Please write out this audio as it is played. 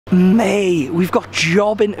Mate, we've got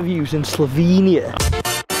job interviews in Slovenia.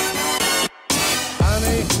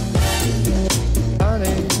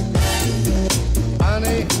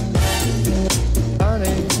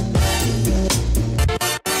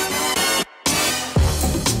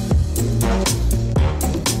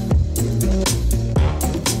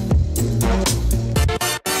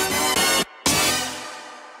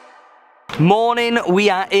 Morning, we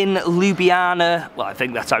are in Ljubljana, well I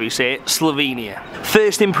think that's how you say it, Slovenia.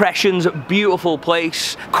 First impressions, beautiful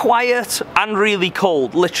place, quiet and really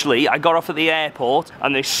cold. Literally, I got off at the airport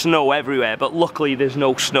and there's snow everywhere, but luckily there's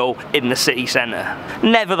no snow in the city centre.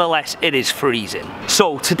 Nevertheless, it is freezing.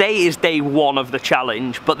 So today is day one of the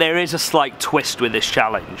challenge, but there is a slight twist with this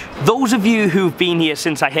challenge. Those of you who've been here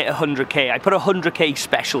since I hit 100k, I put a 100k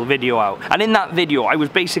special video out, and in that video I was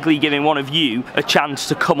basically giving one of you a chance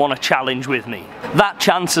to come on a challenge with me. That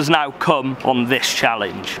chance has now come on this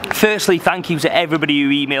challenge. Firstly, thank you to everybody who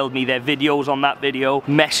emailed me their videos on that video,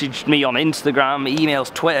 messaged me on Instagram,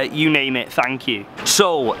 emails, Twitter, you name it, thank you.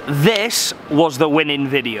 So this was the winning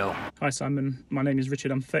video. Hi Simon, my name is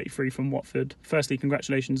Richard, I'm 33 from Watford. Firstly,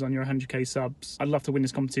 congratulations on your 100k subs. I'd love to win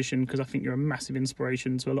this competition because I think you're a massive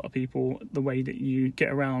inspiration to a lot of people, the way that you get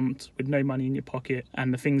around with no money in your pocket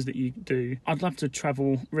and the things that you do. I'd love to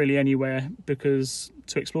travel really anywhere because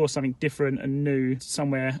to explore something different and new,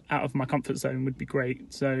 somewhere out of my comfort zone would be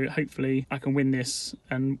great. So hopefully I can win this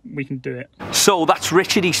and we can do it. So that's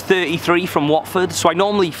Richard, he's 33 from Watford. So I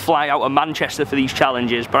normally fly out of Manchester for these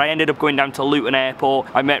challenges, but I ended up going down to Luton Airport.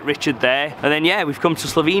 I met Richard there, and then yeah, we've come to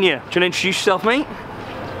Slovenia. Do you want to introduce yourself, mate?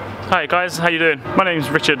 Hi guys, how you doing? My name's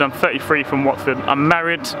Richard, I'm 33 from Watford. I'm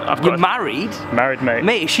married. You're married? Married, mate.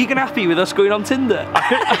 Mate, is she gonna happy with us going on Tinder?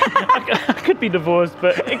 I could be divorced,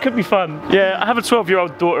 but it could be fun. Yeah, I have a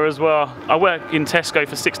 12-year-old daughter as well. I work in Tesco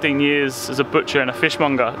for 16 years as a butcher and a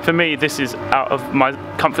fishmonger. For me, this is out of my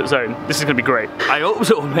comfort zone. This is gonna be great. I hope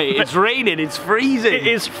so, mate. It's raining, it's freezing. It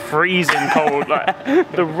is freezing cold.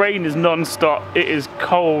 Like, the rain is non-stop. It is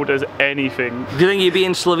cold as anything. Do you think you'd be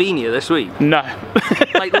in Slovenia this week? No.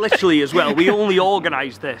 Like literally as well, we only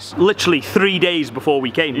organised this literally 3 days before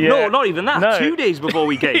we came. Yeah. No, not even that, No. 2 days before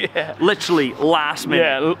we came. Yeah. Literally last minute.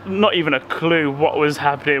 Yeah, not even a clue what was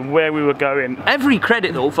happening, where we were going. Every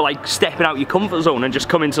credit though for like stepping out your comfort zone and just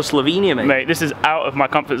coming to Slovenia, mate. Mate, this is out of my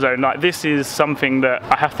comfort zone. Like, this is something that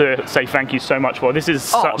I have to say thank you so much for. This is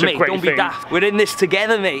such mate, a great don't thing. be daft. We're in this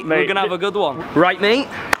together, mate. We're gonna have a good one. Right, mate?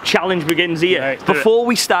 Challenge begins here. Mate, before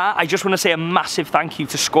we start, I just want to say a massive thank you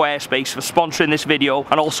to Squarespace for sponsoring this video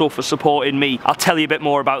and also for supporting me. I'll tell you a bit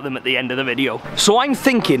more about them at the end of the video. So I'm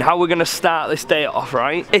thinking how we're gonna start this day off,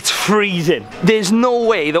 right? It's freezing. There's no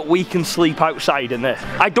way that we can sleep outside in this.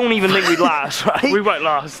 I don't even think we'd last, right? We won't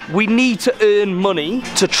last. We need to earn money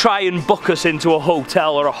to try and book us into a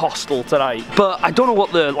hotel or a hostel tonight. But I don't know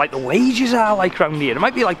what the wages are like around here. It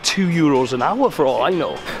might be like €2 an hour for all I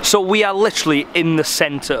know. So we are literally in the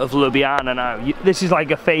centre of Ljubljana now. This is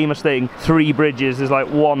like a famous thing. 3 bridges. There's like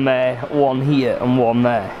one there, one here, and one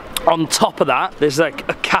there. On top of that, there's like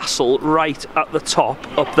a castle right at the top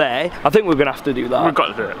up there. I think we're gonna have to do that. We've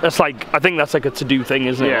got to do it. That's like, I think that's like a to-do thing,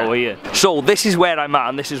 isn't it, Yeah. over here? So this is where I'm at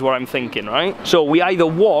and this is what I'm thinking, right? So we either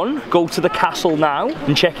one, go to the castle now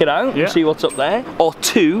and check it out and see what's up there, or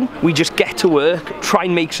 2, we just get to work, try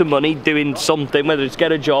and make some money doing something, whether it's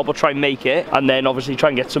get a job or try and make it, and then obviously try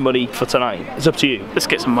and get some money for tonight. It's up to you. Let's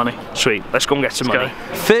get some money. Sweet, let's go and get some Let's money.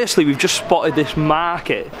 go. Firstly, we've just spotted this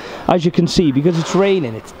market. As you can see, because it's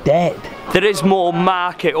raining, it's dead. There is more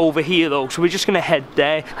market over here though, so we're just gonna head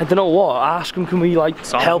there. I don't know what, ask them, can we like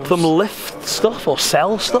help them lift stuff or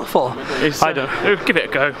sell stuff or? I don't know. Give it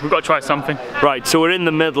a go, we've got to try something. Right, so we're in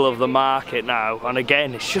the middle of the market now, and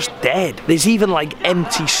again, it's just dead. There's even like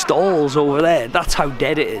empty stalls over there. That's how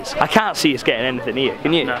dead it is. I can't see us getting anything here,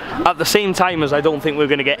 can you? No. At the same time as I don't think we're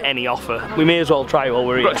gonna get any offer. We may as well try while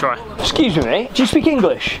we're here. We've got to try. Excuse me, mate. Do you speak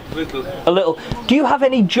English? Little. A little. Do you have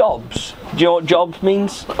any jobs? Do you know what jobs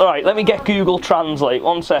means? Alright, let me get Google Translate,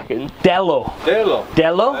 1 second. Dello. Dello.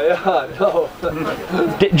 Dello? Yeah,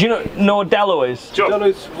 no. Do you know what Dello is? Job. Dello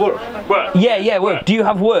is work. Work. Yeah, work. Do you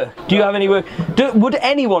have work? Do you have any work? Would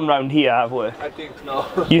anyone round here have work? I think no.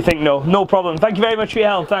 You think no? No problem. Thank you very much for your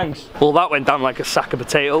help, thanks. Well, that went down like a sack of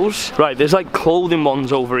potatoes. Right, there's like clothing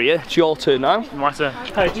ones over here. It's your turn now. My turn.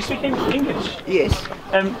 Hey, do you speak English? Yes.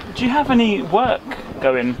 Do you have any work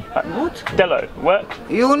going? What? Dello, work?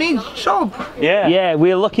 You need job. Yeah. Yeah,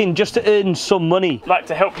 we're looking just to earn some money. Like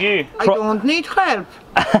to help you. I don't need help.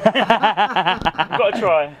 Got to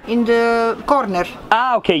try. In the corner,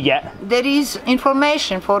 Ah, okay, yeah. there is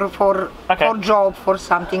information for job, for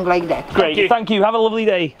something like that. Great, thank you. Have a lovely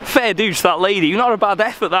day. Fair dues, that lady. You're not a bad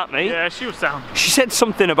effort, that, mate. Yeah, she was sound. She said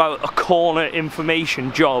something about a corner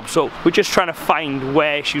information job, so we're just trying to find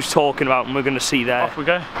where she was talking about, and we're going to see there. Off we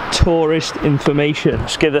go. Tourist information.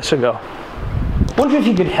 Let's give this a go. Wonder if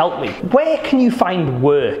you could help me. Where can you find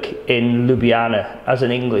work in Ljubljana as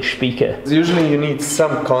an English speaker? Usually you need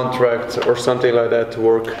some contract or something like that to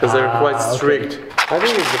work, because they're quite strict. Okay. I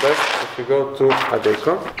think it's the best if you go to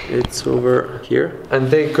Adeco. It's over here, and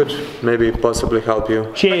they could maybe possibly help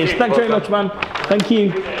you. Cheers. Thanks very much, man. Thank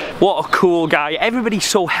you. What a cool guy. Everybody's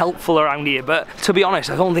so helpful around here, but to be honest,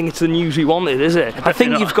 I don't think it's the news we wanted, is it? I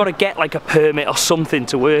think you've got to get like a permit or something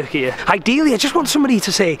to work here. Ideally, I just want somebody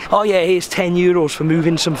to say, oh yeah, here's 10 euros for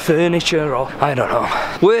moving some furniture, or I don't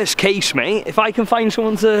know. Worst case, mate, if I can find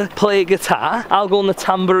someone to play a guitar, I'll go on the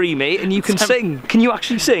tambourine, mate, and you can sing. Can you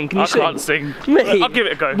actually sing? Can you sing? I can't sing. Mate, I'll give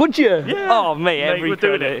it a go. Would you? Yeah. Oh, mate, every we're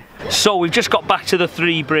doing it. So we've just got back to the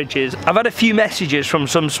Three Bridges. I've had a few messages from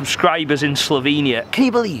some subscribers in Slovenia. Can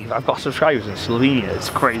you believe I've got subscribers in Slovenia? It's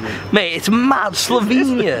Crazy. Mate, it's mad,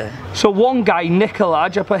 Slovenia. So one guy,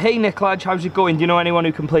 Nikolaj, I put, hey Nikolaj, how's it going? Do you know anyone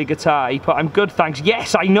who can play guitar? He put, I'm good, thanks.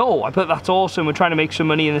 Yes, I know. I put, that's awesome. We're trying to make some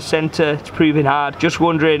money in the centre. It's proving hard. Just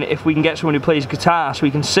wondering if we can get someone who plays guitar so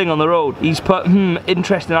we can sing on the road. He's put,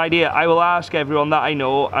 interesting idea. I will ask everyone that I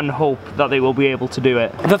know and hope that they will be able to do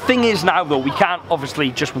it. The thing is now though, we can't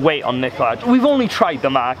obviously just wait on Nikolaj. We've only tried the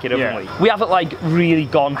market, haven't we? We haven't like really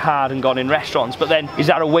gone hard and gone in restaurants, but then is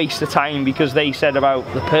that a waste of time because they said about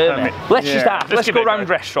the permit? Let's just ask. Let's go around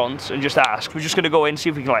restaurants and just ask. We're just going to go in, see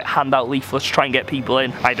if we can like hand out leaflets, try and get people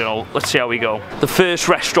in. I don't know. Let's see how we go. The first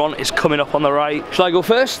restaurant is coming up on the right. Shall I go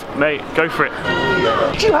first? Mate, go for it.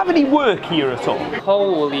 Do you have any work here at all?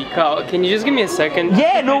 Holy cow, can you just give me a second?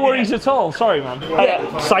 Yeah, no worries at all. Sorry, man.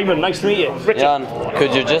 Simon, nice to meet you. Richard. Jan,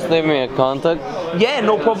 could you just leave me a contact? Yeah,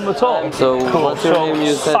 no problem at all. So, what's your name?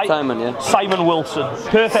 You said Simon, yeah? Simon Wilson.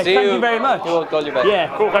 Perfect. Thank you very much. We'll call you back.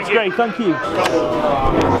 Yeah, cool. That's great. Thank you.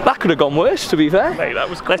 That could have gone worse, to be fair. Mate, that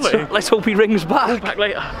was cool. Let's hope he rings back. Call back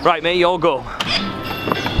later. Right, mate, you'll go.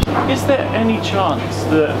 Is there any chance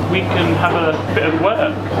that we can have a bit of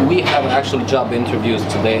work? We have actually job interviews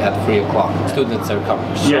today at 3 o'clock. Students are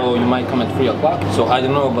coming, so you might come at 3 o'clock. So I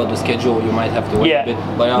don't know about the schedule, you might have to wait a bit.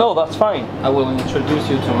 But no, that's fine. I will introduce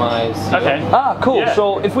you to my CEO. Okay. Ah, cool. Yeah.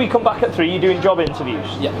 So if we come back at 3, you're doing job interviews?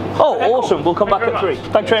 Yeah. Oh, awesome. We'll come back at 3.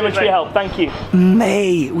 Thanks very much for your help. Thank you.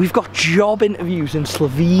 Mate, we've got job interviews in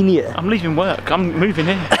Slovenia. I'm leaving work. I'm moving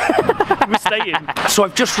here. We're staying. So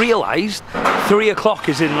I've just realised 3 o'clock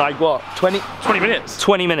is in like what, 20 minutes.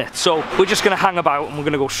 20 minutes. So we're just going to hang about and we're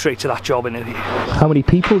going to go straight to that job interview. How many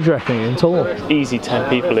people do you reckon in total? Easy 10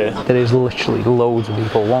 people here. There is literally loads of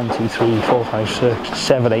people. 1, 2, 3, 4, 5, 6,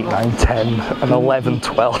 7, 8, 9, 10 and 11,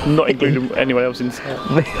 12. Not including anyone else in.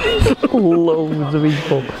 Loads of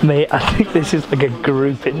people. Mate, I think this is like a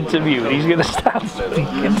group interview. He's going to start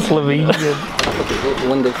speaking Slovenian.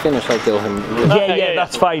 When they finish, I'll tell him. Yeah,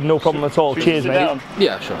 that's fine. No problem at all. Cheers, mate.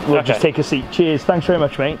 Yeah, sure. We'll just take a seat. Cheers. Thanks very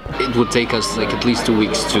much, mate. It would take us like at least 2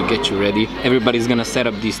 weeks to get you ready. Everybody's gonna set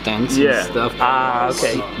up these tents and stuff. Ah,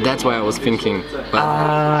 okay. That's why I was thinking. But,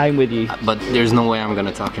 I'm with you. but there's no way I'm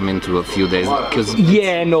gonna talk him into a few days. Because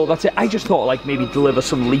Yeah, no, that's it. I just thought like maybe deliver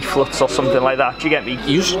some leaflets or something like that. Do you get me?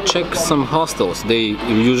 you should check some hostels. They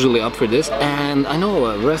usually up for this. And I know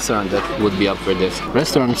a restaurant that would be up for this.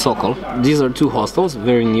 Restaurant Sokol. These are 2 hostels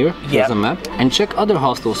very near. Here's a map. And check other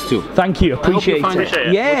hostels too. Thank you, appreciate find it.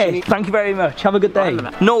 it. Yeah, thank you very much. Have a good day.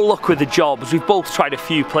 No luck with the jobs. We've both tried a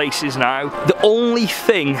few places now. The only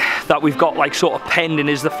thing that we've got like sort of pending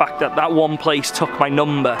is the fact that that one place took my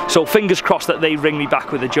number. So fingers crossed that they ring me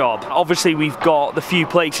back with a job. Obviously we've got the few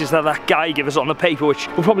places that guy gave us on the paper, which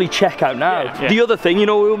we'll probably check out now. Yeah. The other thing, you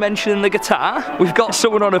know, we were mentioning the guitar. We've got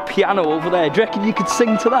someone on a piano over there. Do you reckon you could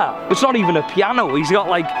sing to that? It's not even a piano. He's got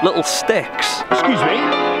like little sticks. Excuse me.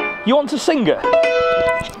 You want to sing it?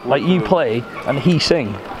 Like you play and he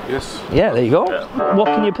sing? Yes. Yeah, there you go. Yeah. What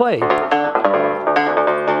can you play?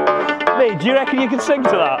 Mate, do you reckon you can sing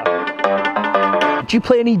to that? Do you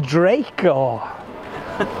play any Drake or?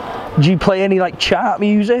 Do you play any like chart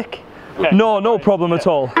music? Okay. No problem at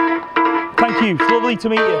all. Thank you, it's lovely to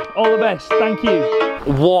meet you. All the best, thank you.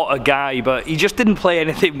 What a guy, but he just didn't play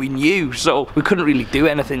anything we knew, so we couldn't really do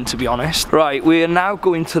anything, to be honest. Right, we are now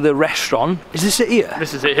going to the restaurant. Is this it here?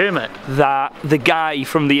 This is it here, mate. That the guy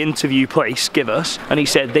from the interview place gave us, and he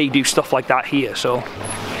said they do stuff like that here, so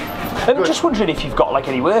I'm just wondering if you've got like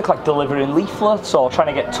any work, like delivering leaflets or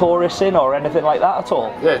trying to get tourists in or anything like that at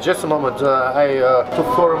all. Yeah, just a moment. I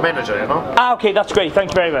took for a manager, you know. Ah, okay, that's great.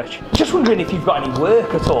 Thank you very much. Just wondering if you've got any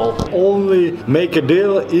work at all. Only make a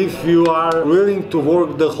deal if you are willing to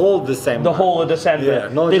work the whole December. The whole of December. Yeah,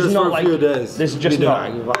 not There's just not for like, a few days. There's just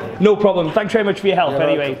not. No problem. Thanks very much for your help. You're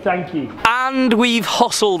anyway, welcome. thank you. And we've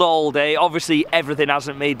hustled all day. Obviously, everything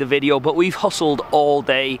hasn't made the video, but we've hustled all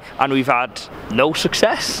day and we've had no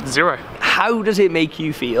success. Zero. How does it make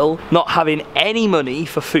you feel not having any money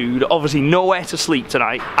for food, obviously nowhere to sleep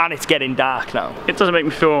tonight, and it's getting dark now? It doesn't make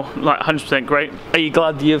me feel like 100% great. Are you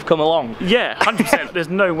glad you've come along? Yeah, 100%. There's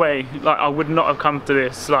no way like I would not have come to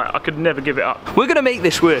this. Like I could never give it up. We're going to make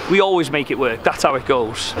this work. We always make it work. That's how it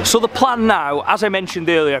goes. So the plan now, as I mentioned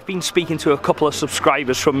earlier, I've been speaking to a couple of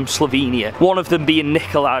subscribers from Slovenia. One of them being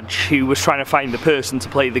Nikolaj, who was trying to find the person to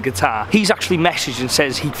play the guitar. He's actually messaged and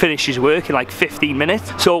says he'd finish his work in like 15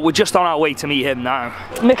 minutes. So we're just on our way to meet him now.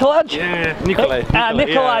 Nikolaj? Yeah, Nikolai.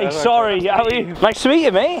 Nikolai, sorry. How are you? Nice to meet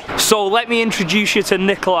you, mate. So let me introduce you to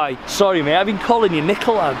Nikolai. Sorry, mate, I've been calling you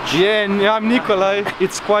Nikolaj. Yeah, I'm Nikolai.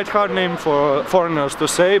 It's quite hard name for foreigners to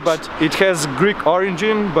say, but it has Greek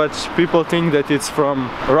origin, but people think that it's from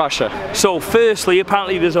Russia. So firstly,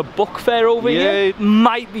 apparently there's a book fair over here. It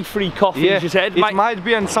might be free coffee, you said. It might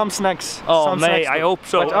be, and some snacks. Oh, some mate, snacks I hope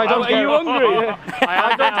so. But I don't Are you hungry?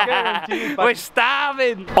 I don't guarantee. We're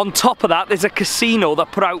starving. On top of that, there's a casino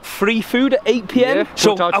that put out free food at 8 p.m. Yeah,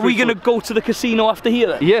 so put out are we free going to go to the casino after here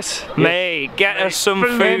then? Yes. Mate, get us some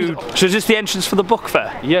food. So is this the entrance for the book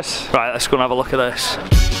fair? Yes. Right, let's go and have a look at this.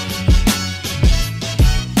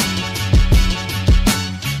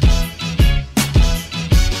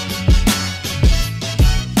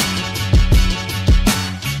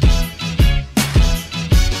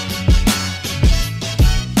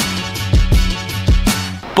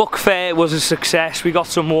 Book fair was a success. We got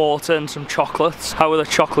some water and some chocolates. How were the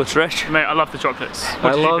chocolates, Rich? Mate, I love the chocolates.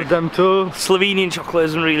 I love them too. Slovenian chocolate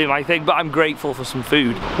isn't really my thing, but I'm grateful for some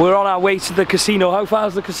food. We're on our way to the casino. How far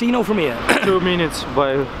is the casino from here? 2 minutes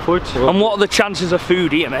by foot. And what are the chances of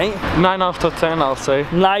food here, mate? 9 out of 10, I'll say.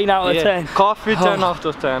 9 out of 10. Coffee, 10 out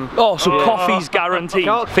of 10. Oh, so coffee's guaranteed.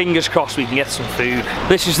 Fingers crossed we can get some food.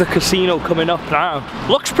 This is the casino coming up now.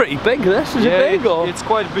 Looks pretty big, this. Is it big? Or? It's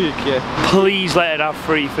quite big, yeah. Please let it have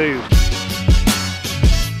free food.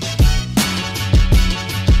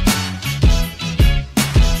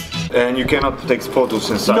 And you cannot take photos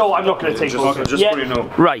inside. No, I'm not going to take photos. Just so you know.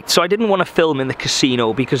 Right, so I didn't want to film in the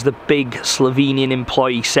casino because the big Slovenian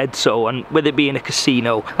employee said so, and with it being a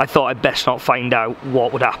casino, I thought I'd best not find out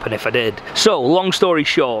what would happen if I did. So, long story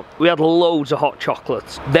short, we had loads of hot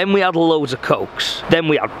chocolates, then we had loads of Cokes, then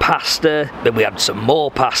we had pasta, then we had some more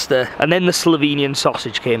pasta, and then the Slovenian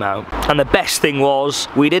sausage came out. And the best thing was,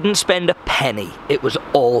 we didn't spend a penny. It was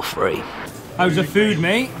all free. How's the food,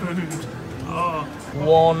 mate?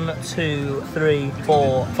 1, 2, 3,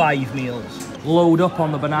 4, 5 meals. Load up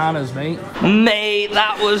on the bananas, mate. Mate,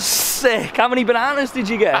 that was sick. How many bananas did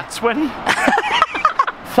you get? 20.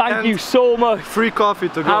 Thank you so much. Free coffee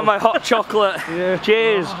to go. And my hot chocolate. Yeah.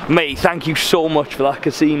 Cheers. Mate, thank you so much for that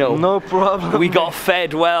casino. No problem. We got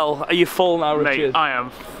fed well. Are you full now, Richard? Mate, I am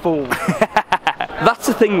full. That's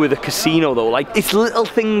the thing with a casino though, like it's little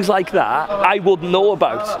things like that I wouldn't know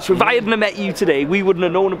about. So if I hadn't met you today, we wouldn't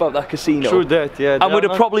have known about that casino. True that, yeah. And would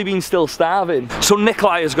have probably been still starving. So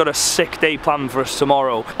Nikolai has got a sick day planned for us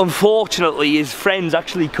tomorrow. Unfortunately, his friends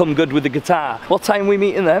actually come good with the guitar. What time are we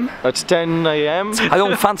meeting them? At 10 a.m. I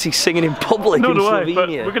don't fancy singing in public in Slovenia. But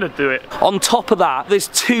we're gonna do it. On top of that, there's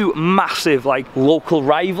 2 massive like local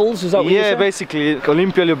rivals, is that what you said? Yeah, basically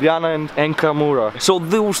Olympia Ljubljana and NK Mura. So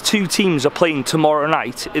those 2 teams are playing tomorrow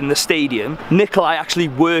night in the stadium. Nikolai actually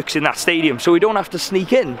works in that stadium, so we don't have to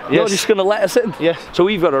sneak in. You're just going to let us in. Yes. So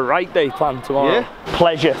we've got a right day planned tomorrow. Yeah.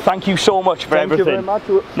 Pleasure. Thank you so much for everything. Thank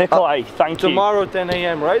you very much. Nikolai, thank you. Tomorrow 10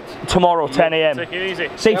 a.m, right? Tomorrow 10 a.m. Take it easy.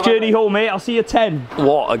 Safe journey home, mate. I'll see you at 10.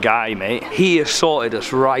 What a guy, mate. He has sorted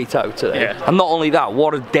us right out today. Yeah. And not only that,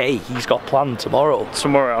 what a day he's got planned tomorrow.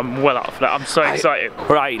 Tomorrow, I'm well up for that. I'm so excited.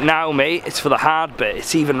 Right, now, mate, it's for the hard bit.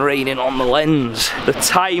 It's even raining on the lens. The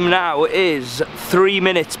time now is 3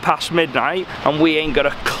 minutes past midnight, and we ain't got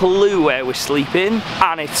a clue where we're sleeping,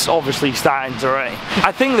 and it's obviously starting to rain.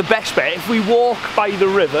 I think the best bet, if we walk by the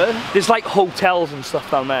river, there's like hotels and stuff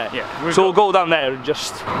down there. Yeah. So we'll go down there and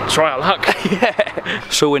just try our luck. Yeah.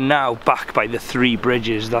 So we're now back by the 3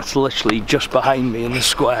 bridges. That's literally just behind me in the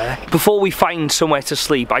square. Before we find somewhere to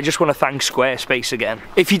sleep, I just want to thank Squarespace again.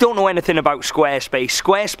 If you don't know anything about Squarespace,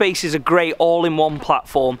 Squarespace is a great all-in-one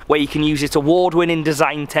platform where you can use its award-winning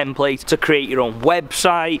design template to create your own own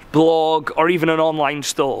website, blog, or even an online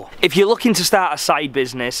store. If you're looking to start a side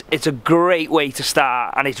business, it's a great way to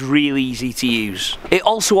start and it's really easy to use. It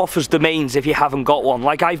also offers domains if you haven't got one,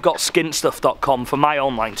 like I've got skintstuff.com for my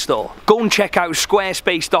online store. Go and check out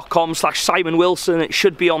squarespace.com/Simon Wilson. It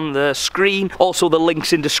should be on the screen. Also the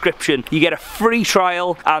link's in description. You get a free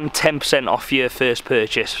trial and 10% off your first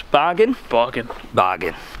purchase. Bargain? Bargain.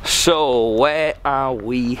 Bargain. So where are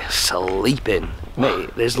we sleeping? Mate,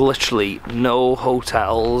 there's literally no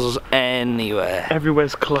hotels anywhere.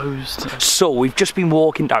 Everywhere's closed. So we've just been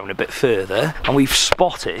walking down a bit further and we've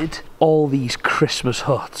spotted all these Christmas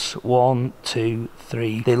huts. 1, 2,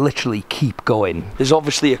 3. They literally keep going. There's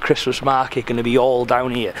obviously a Christmas market going to be all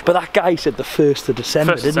down here. But that guy said the 1st of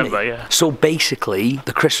December, didn't he? Yeah. So basically,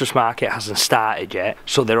 the Christmas market hasn't started yet,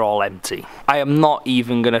 so they're all empty. I am not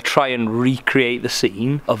even going to try and recreate the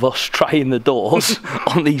scene of us trying the doors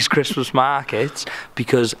on these Christmas markets,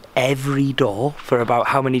 because every door, for about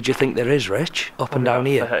how many do you think there is, Rich? Up and down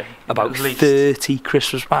here? 30, about 30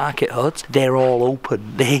 Christmas market huts. They're all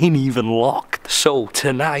open. They ain't even locked. So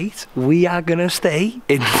tonight, we are going to stay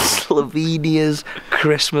in Slovenia's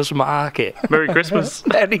Christmas market. Merry Christmas.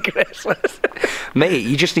 Merry Christmas. Mate,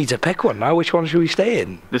 you just need to pick one now. Which one should we stay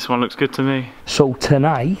in? This one looks good to me. So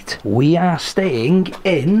tonight, we are staying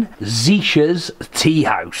in Zisha's Tea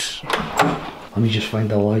House. Let me just find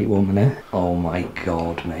the light 1 minute. Oh my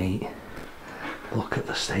god, mate. Look at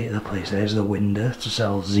the state of the place. There's the window to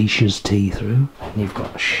sell Zisha's tea through. And you've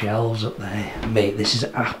got shelves up there. Mate, this is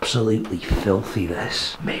absolutely filthy,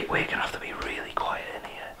 this. Mate, we're gonna have to be really quiet in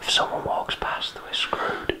here. If someone walks past, we're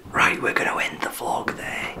screwed. Right, we're gonna end the vlog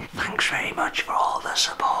there. Thanks very much for all the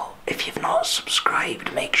support. If you've not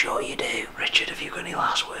subscribed, make sure you do. Richard, have you got any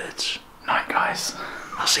last words? Night, guys.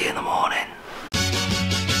 I'll see you in the morning.